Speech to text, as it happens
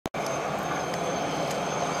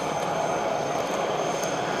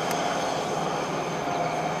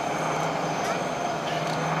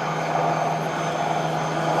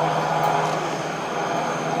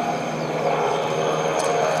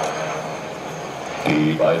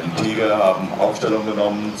Die beiden Tiger haben Aufstellung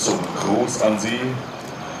genommen zum Gruß an Sie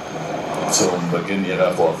zum Beginn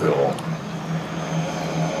ihrer Vorführung.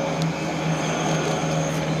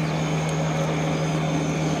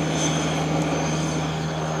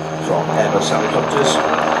 From Airbus Helicopters, the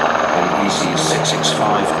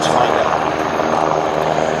EC665 Tiger.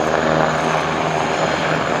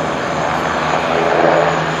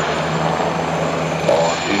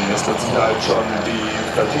 Ist mit Sicherheit schon die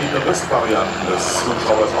verschiedenen Rüstvarianten des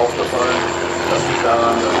Zuschauers aufgefallen. Das liegt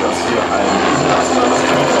daran, dass das hier ein internationales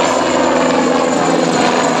Gebiet ist.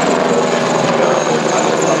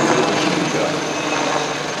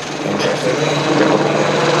 Interestingly,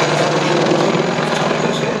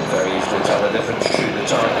 very easily tell the difference between the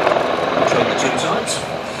two types.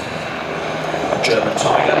 A German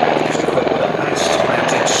Tiger is equipped with a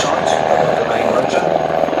mast-mounted sight above the main rotor,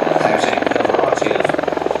 housing a variety of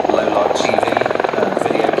low-light TV and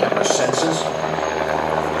video camera sensors.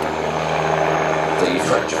 The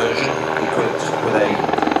French version equipped with a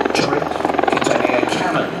turret containing a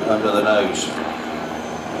cannon under the nose.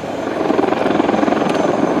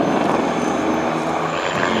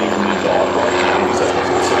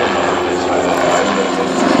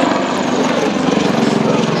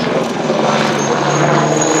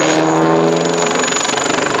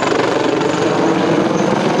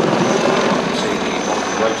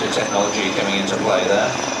 Technology coming into play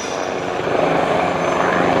there.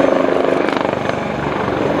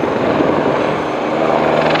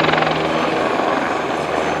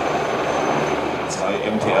 Zwei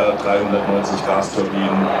MTR 390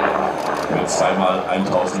 Gasturbinen mit zweimal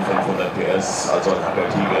 1500 PS, also hat der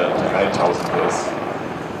Tiger 3000 PS.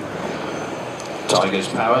 Tiger is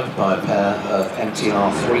powered by a pair of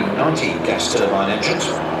MTR 390 gas turbine engines,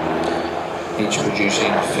 each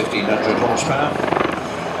producing 1500 horsepower.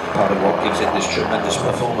 Part of what gives it this tremendous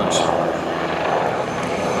performance.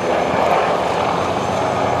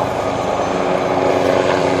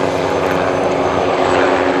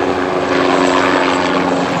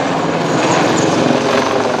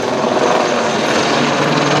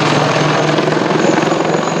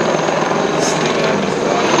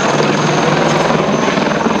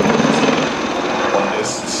 Und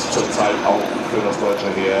ist zurzeit auch für das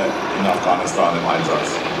deutsche Heer in Afghanistan im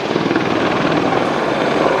Einsatz.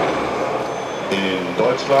 In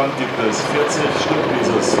Deutschland gibt es 40 Stück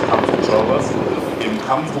dieses Kampfhubschraubers im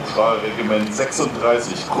Kampfhubschrauberregiment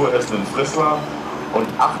 36 Kurhessen in Friesland und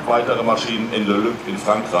 8 weitere Maschinen in Le Luc in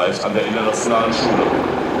Frankreich an der internationalen Schule.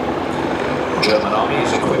 The German army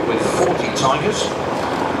is equipped with 40 Tigers,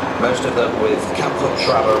 most of them with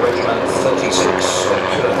Kampfhubschrauber Regiment 36 at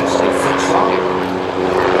Kurhessen in Friesland.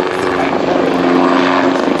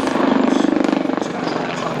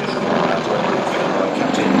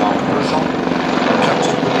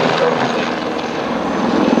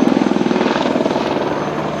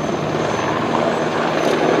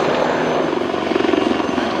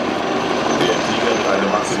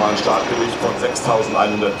 Maximalen Startgewicht von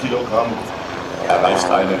 6.100 Kilogramm, erreicht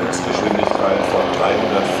eine Höchstgeschwindigkeit von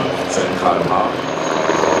 315 km/h.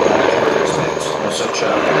 Such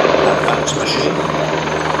an advanced machine,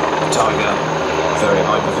 Tiger, very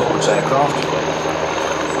high performance aircraft,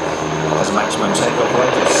 has a maximum takeoff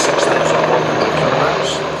weight of 6,100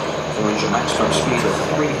 kilograms, to reach a maximum speed of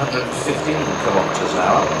 315 kilometers an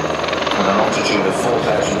hour, and an altitude of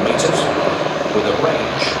 4,000 meters, with a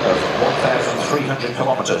range of 1,300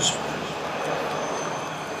 kilometers.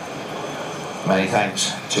 Many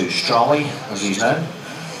thanks to Strolly, as he's known.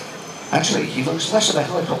 Actually, he looks less of a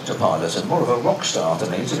helicopter pilot and more of a rock star to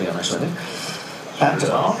me, to be honest with you. And to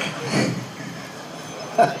Mark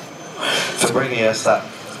for bringing us that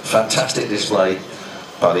fantastic display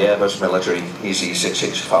by the Airbus military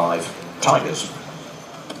EC665 Tigers.